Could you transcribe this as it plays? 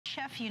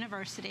Chef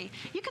University.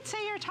 You could say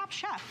you're a top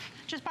chef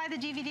just by the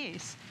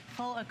DVDs.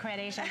 Full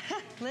accreditation.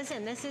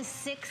 Listen, this is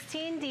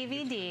 16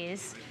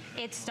 DVDs.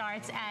 It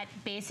starts at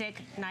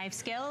basic knife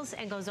skills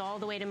and goes all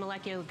the way to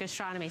molecular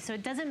gastronomy. So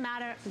it doesn't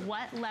matter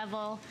what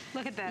level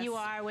you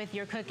are with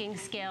your cooking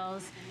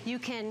skills. You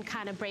can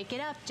kind of break it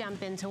up,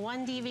 jump into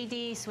one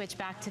DVD, switch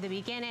back to the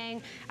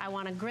beginning. I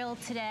want to grill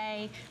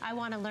today. I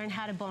want to learn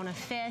how to bone a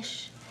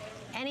fish.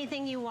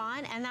 Anything you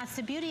want, and that's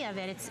the beauty of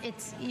it.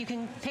 It's you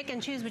can pick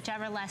and choose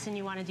whichever lesson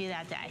you want to do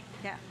that day.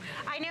 Yeah,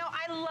 I know.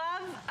 I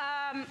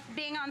love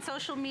being on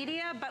social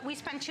media, but we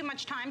spend too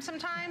much time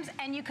sometimes,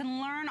 and you can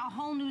learn a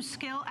whole new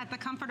skill at the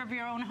comfort of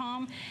your own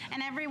home.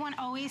 And everyone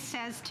always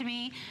says to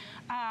me,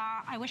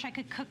 I wish I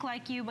could cook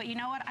like you, but you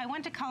know what? I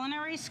went to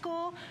culinary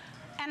school.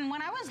 And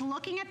when I was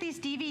looking at these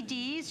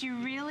DVDs,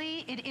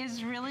 it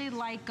is really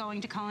like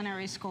going to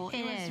culinary school.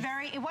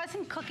 It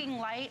wasn't cooking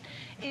light.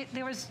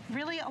 There was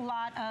really a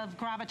lot of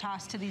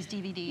gravitas to these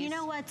DVDs. You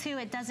know what, too?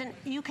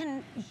 You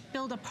can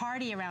build a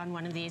party around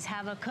one of these,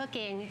 have a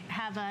cooking,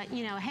 have a,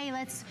 hey,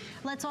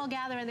 let's all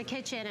gather in the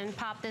kitchen and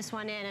pop this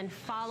one in and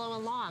follow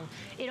along.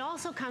 It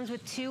also comes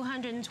with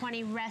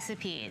 220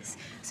 recipes.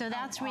 So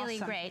that's really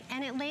great.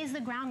 And it lays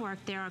the groundwork.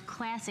 There are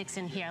classics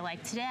in here.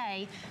 Like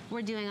today,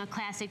 we're doing a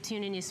classic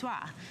tuna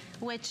niçoise,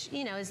 which,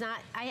 is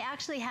not, I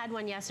actually had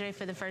one yesterday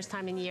for the first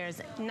time in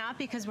years, not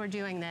because we're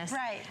doing this,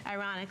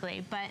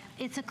 ironically, but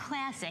it's a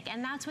classic,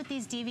 and that's what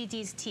these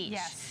DVDs teach.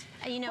 Yes.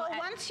 Well,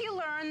 once you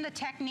learn the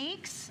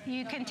techniques,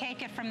 you can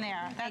take it from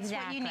there. That's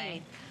what you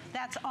need.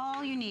 That's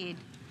all you need.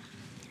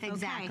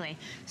 Exactly. Okay.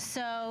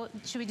 So,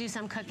 should we do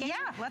some cooking? Yeah,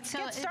 let's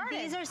get started.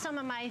 These are some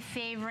of my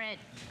favorite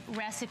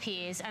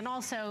recipes, and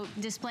also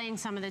displaying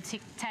some of the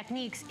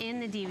techniques in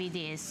the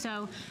DVDs.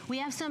 So, we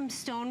have some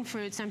stone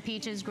fruit, some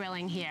peaches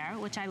grilling here,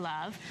 which I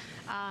love.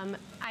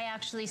 I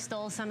actually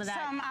stole some of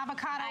that. Some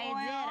avocado oil.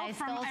 I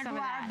stole some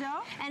of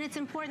that. And it's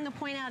important to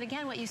point out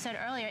again what you said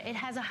earlier. It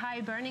has a high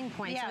burning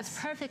point, so it's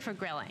perfect for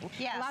grilling.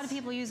 Yes. A lot of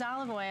people use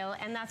olive oil,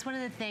 and that's one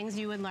of the things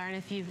you would learn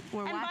if you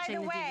were watching the DVDs.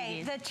 And by the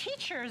way, the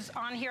teachers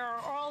on here are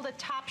all the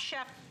top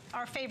chef,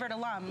 our favorite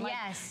alum. Like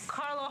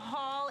Carla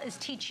Hall is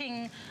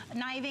teaching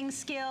kniving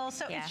skills,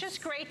 so it's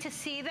just great to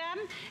see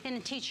them in a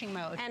teaching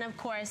mode. And of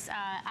course,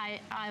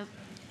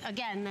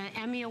 again, the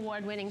Emmy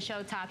Award-winning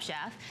show Top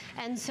Chef.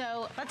 And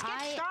so let's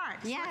get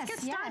started. Yes,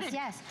 let's get started.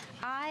 Yes.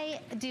 I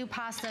do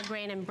pasta,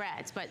 grain, and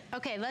breads. But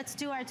okay, let's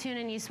do our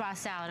tuna niçoise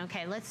salad.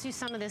 Okay, let's do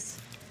some of this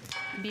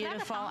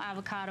beautiful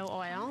avocado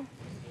oil.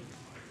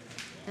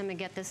 I'm gonna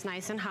get this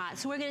nice and hot.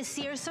 So we're gonna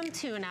sear some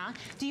tuna.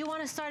 Do you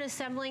want to start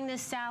assembling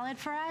this salad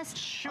for us?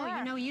 Sure.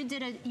 Oh, you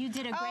did a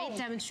great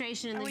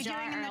demonstration in the jar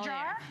earlier. Are we doing in the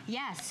jar?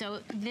 Yes. So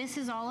this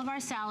is all of our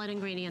salad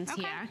ingredients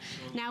here.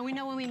 Now we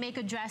know when we make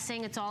a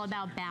dressing, it's all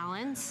about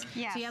balance.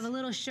 Yes. So you have a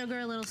little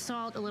sugar, a little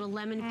salt, a little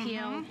lemon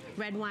peel,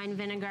 red wine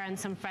vinegar, and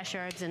some fresh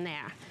herbs in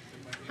there.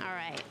 All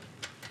right.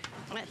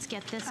 Let's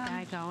get this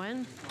guy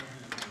going.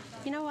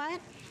 You know what?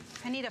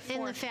 I need a fork.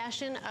 In the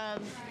fashion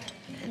of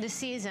the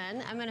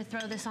season, I'm going to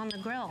throw this on the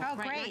grill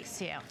right next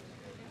to you.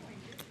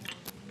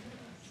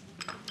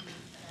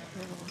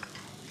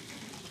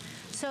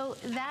 So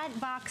that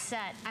box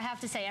set, I have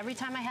to say, every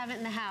time I have it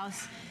in the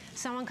house,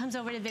 someone comes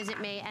over to visit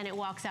me and it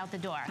walks out the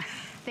door.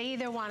 They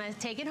either want to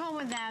take it home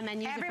with them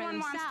and use it for themselves. Everyone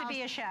wants to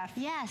be a chef.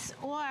 Yes,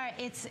 or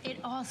it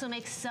also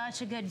makes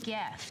such a good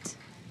gift.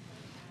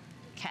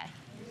 Okay.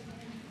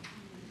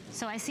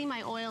 So I see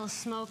my oil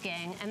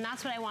smoking, and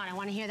that's what I want. I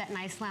want to hear that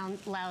nice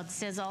loud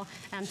sizzle.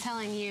 And I'm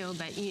telling you,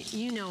 but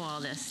you know all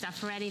this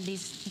stuff already,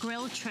 these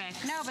grill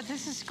tricks. No, but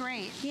this is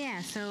great.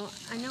 Yeah, so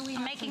I know we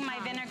have I'm making my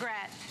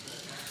vinaigrette.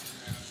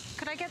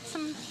 Could I get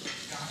some?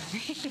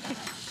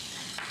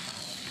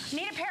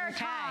 Need a pair of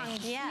tongs.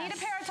 Yes. Need a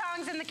pair of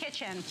tongs in the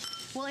kitchen.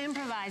 We'll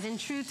improvise in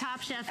true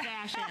Top Chef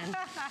fashion.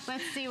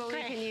 Let's see what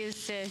we can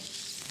use to...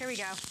 Here we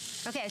go.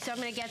 Okay, so I'm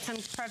going to get some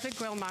perfect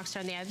grill marks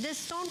on there. This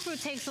stone fruit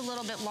takes a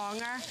little bit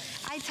longer.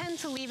 I tend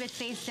to leave it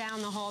face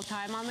down the whole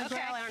time on the grill.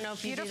 I don't know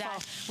if you do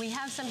that. We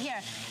have some here.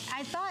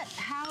 I thought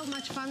how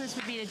much fun this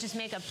would be to just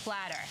make a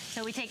platter.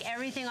 So we take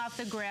everything off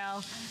the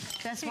grill.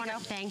 That's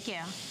wonderful. Thank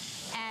you.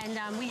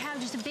 And we have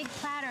just a big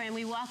platter, and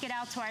we walk it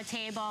out to our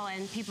table,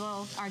 and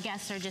our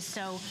guests are just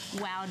so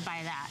wowed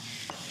by that.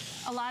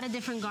 A lot of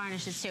different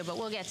garnishes too, but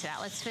we'll get to that.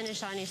 Let's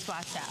finish our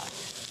niçoise salad.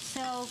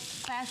 So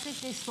classic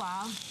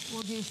niçoise,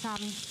 we'll do some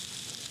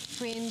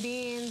green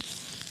beans,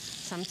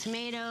 some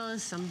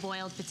tomatoes, some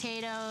boiled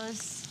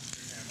potatoes,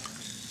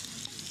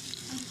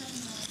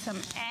 some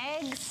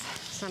eggs.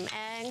 I'm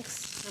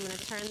going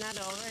to turn that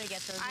over to get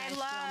those nice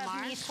little marks. I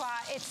love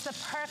niçoise. It's the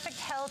perfect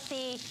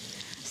healthy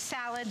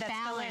salad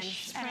that's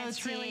delicious. Protein, and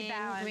it's really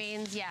balanced.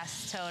 Greens,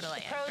 yes, totally.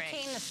 The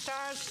protein, the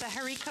starch, the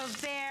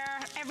haricots there,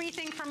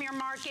 everything from your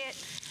market.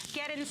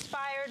 Get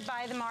inspired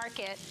by the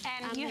market.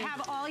 And you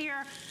have all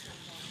your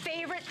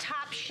favorite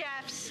top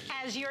chefs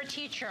as your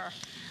teacher.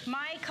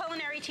 My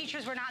culinary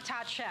teachers were not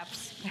top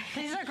chefs.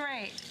 These are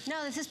great.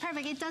 No, this is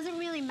perfect. It doesn't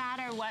really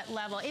matter what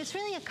level. It's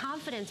really a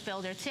confidence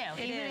builder too.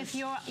 Even if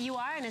you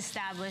are an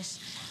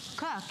established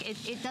cook,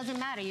 it doesn't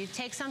matter. You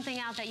take something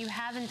out that you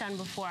haven't done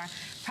before,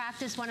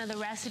 practice one of the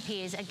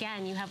recipes.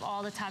 Again, you have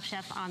all the Top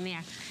Chef on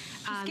there.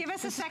 Just give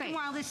us a second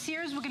while this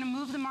sears. We're going to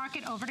move the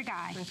market over to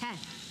Guy. Okay.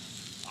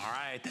 All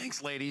right,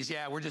 thanks, ladies.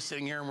 Yeah, we're just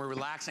sitting here and we're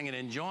relaxing and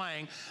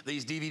enjoying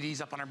these DVDs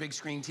up on our big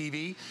screen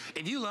TV.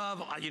 If you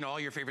love, all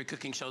your favorite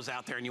cooking shows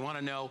out there and you want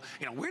to know,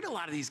 where do a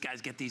lot of these guys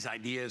get these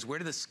ideas? Where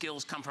do the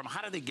skills come from?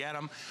 How do they get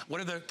them?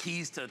 What are the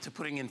keys to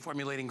putting and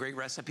formulating great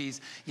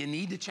recipes? You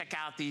need to check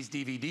out these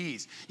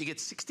DVDs. You get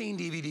 16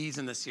 DVDs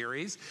in the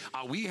series.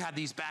 We had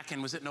these back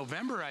in, was it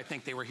November? I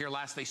think they were here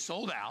last. They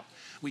sold out.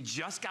 We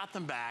just got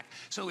them back.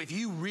 So if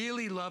you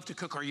really love to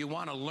cook or you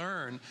want to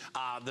learn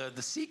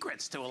the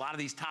secrets to a lot of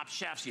these top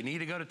chefs, you need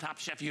to go to Top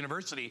Chef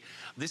University.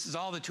 This is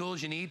all the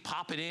tools you need.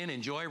 Pop it in,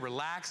 enjoy,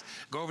 relax,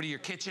 go over to your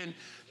kitchen,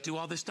 do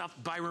all this stuff.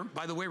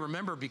 By the way,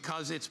 remember,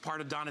 because it's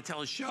part of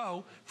Donatella's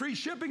show, free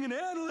shipping and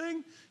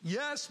handling.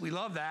 Yes, we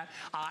love that.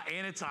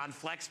 And it's on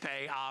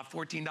FlexPay,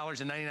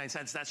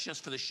 $14.99. That's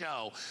just for the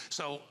show.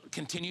 So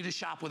continue to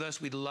shop with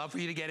us. We'd love for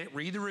you to get it.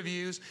 Read the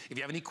reviews. If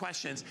you have any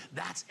questions,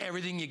 that's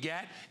everything you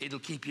get. It'll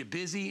keep you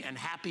busy and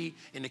happy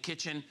in the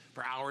kitchen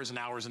for hours and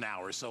hours and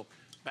hours. So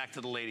back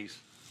to the ladies.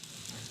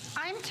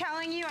 I'm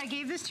telling you, I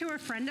gave this to a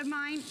friend of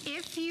mine.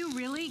 If you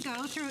really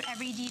go through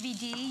every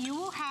DVD, you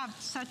will have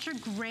such a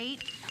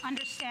great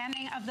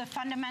understanding of the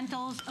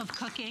fundamentals of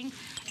cooking.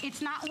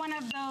 It's not one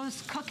of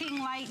those cooking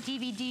light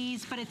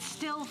DVDs, but it's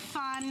still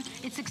fun.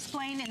 It's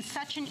explained in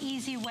such an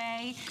easy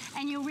way.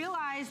 And you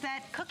realize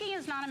that cooking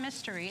is not a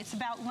mystery. It's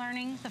about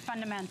learning the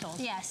fundamentals.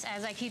 Yes,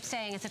 as I keep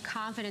saying, it's a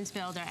confidence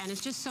builder, and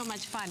it's just so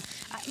much fun.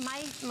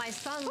 My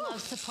son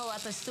loves to pull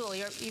up a stool.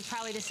 You're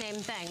probably the same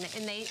thing,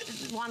 and they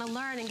want to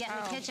learn and get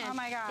in the kitchen. Oh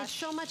my gosh. It's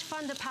so much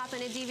fun to pop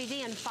in a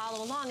DVD and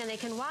follow along, and they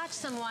can watch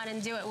someone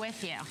and do it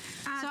with you.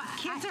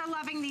 Kids are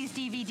loving these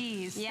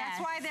DVDs. Yes.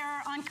 That's why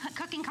they're on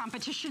cooking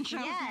competition shows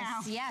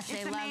now. Yes,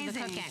 they love the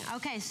cooking.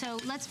 Okay, so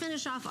let's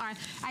finish off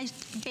I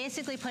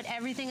basically put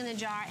everything in the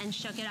jar and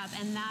shook it up,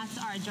 and that's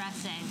our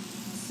dressing.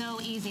 So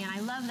easy, and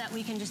I love that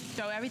we can just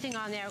throw everything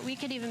on there. We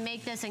could even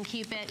make this and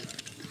keep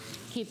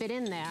it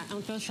in there.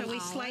 And throw some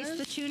olives. Shall we slice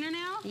the tuna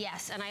now?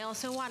 Yes, and I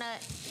also want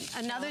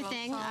another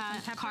thing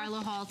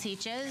Carla Hall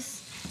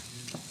teaches.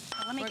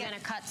 We're going to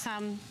cut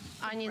some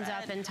onions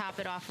up and top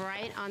it off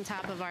right on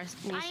top of our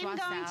niçoise salad. I am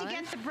going to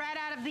get the bread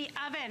out of the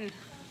oven.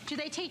 Do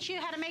they teach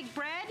you how to make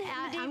bread in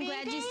the DVD? I'm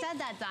glad you said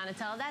that,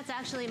 Donatella. That's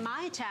actually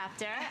my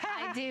chapter.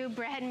 I do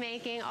bread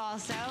making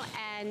also,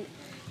 and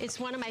it's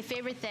one of my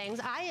favorite things.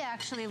 I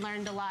actually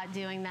learned a lot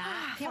doing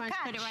that. Here, let's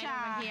put it right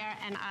over here,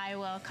 and I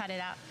will cut it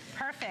out.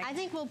 Perfect. I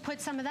think we'll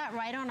put some of that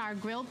right on our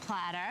grilled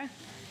platter.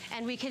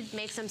 And we could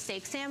make some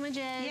steak sandwiches.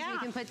 Yeah.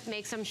 We can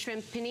make some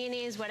shrimp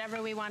paninis,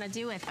 whatever we want to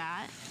do with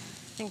that.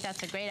 I think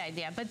that's a great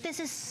idea. But this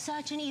is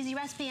such an easy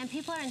recipe, and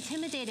people are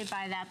intimidated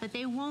by that, but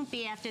they won't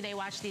be after they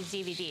watch these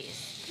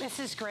DVDs. This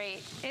is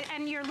great.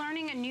 And you're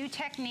learning a new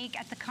technique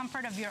at the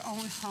comfort of your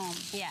own home.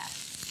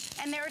 Yes.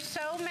 And there are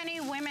so many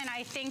women,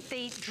 I think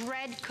they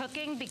dread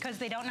cooking because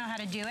they don't know how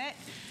to do it.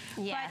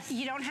 Yes. But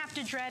you don't have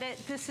to dread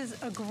it. This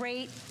is a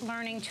great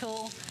learning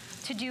tool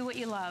to do what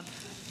you love.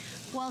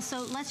 Well,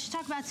 so let's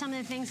talk about some of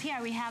the things here.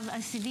 We have a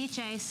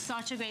ceviche,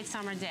 such a great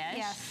summer dish.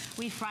 Yes.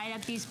 We fried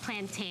up these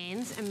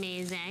plantains,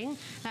 amazing.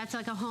 That's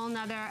like a whole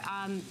nother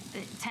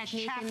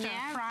technique in there.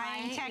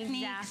 Frying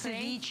technique,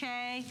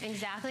 ceviche.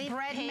 Exactly.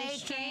 Bread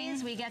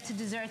making. We get to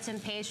desserts and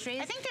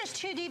pastries. I think there's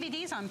 2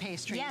 DVDs on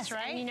pastries, yes,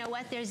 right? And you know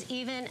what? There's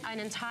even an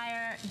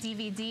entire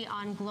DVD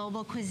on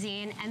global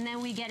cuisine, and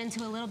then we get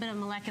into a little bit of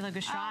molecular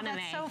gastronomy. Oh,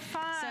 that's so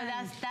fun. So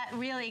that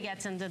really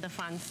gets into the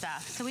fun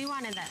stuff. So we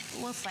wanted that.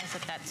 We'll slice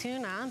up that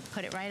tuna,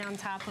 put it right on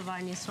top of our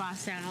niçoise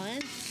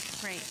salad.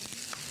 Great.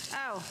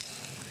 Oh,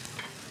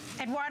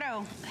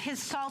 Eduardo,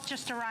 his salt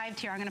just arrived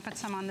here. I'm going to put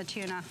some on the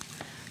tuna.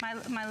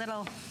 My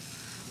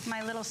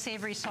little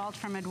savory salt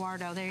from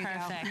Eduardo. There you go.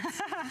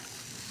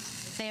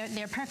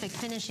 They're perfect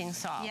finishing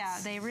salts. Yeah,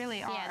 they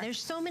really are. Yeah,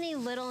 there's so many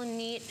little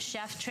neat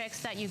chef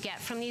tricks that you get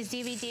from these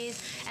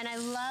DVDs, and I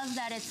love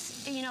that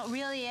it's, it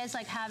really is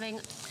like having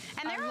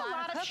And there are a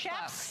lot of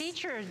chefs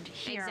featured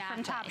here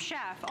from Top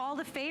Chef, all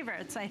the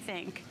favorites, I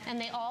think. And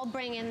they all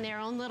bring in their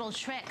own little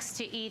tricks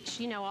to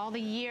each, all the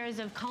years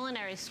of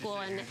culinary school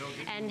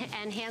and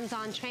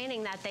hands-on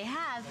training that they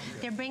have,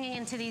 they're bringing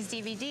into these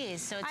DVDs.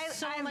 So it's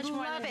so much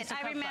more than just a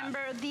cookbook. I remember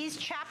these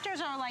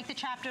chapters are like the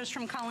chapters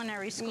from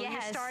culinary school. Yes.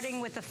 You're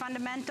starting with the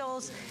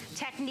fundamentals,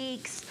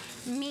 techniques,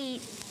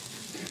 meat,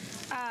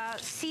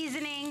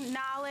 seasoning,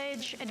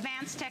 knowledge,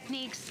 advanced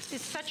techniques.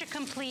 It's such a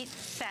complete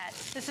set.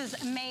 This is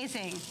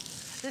amazing.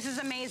 This is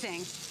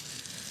amazing.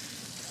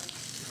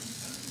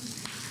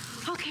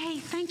 Okay,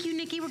 thank you,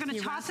 Nikki. We're going to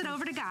toss it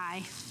over to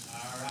Guy.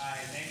 All right,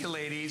 thank you,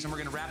 ladies. And we're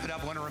going to wrap it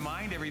up. I want to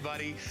remind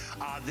everybody,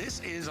 this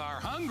is our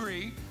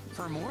Hungry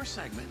for More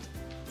segment.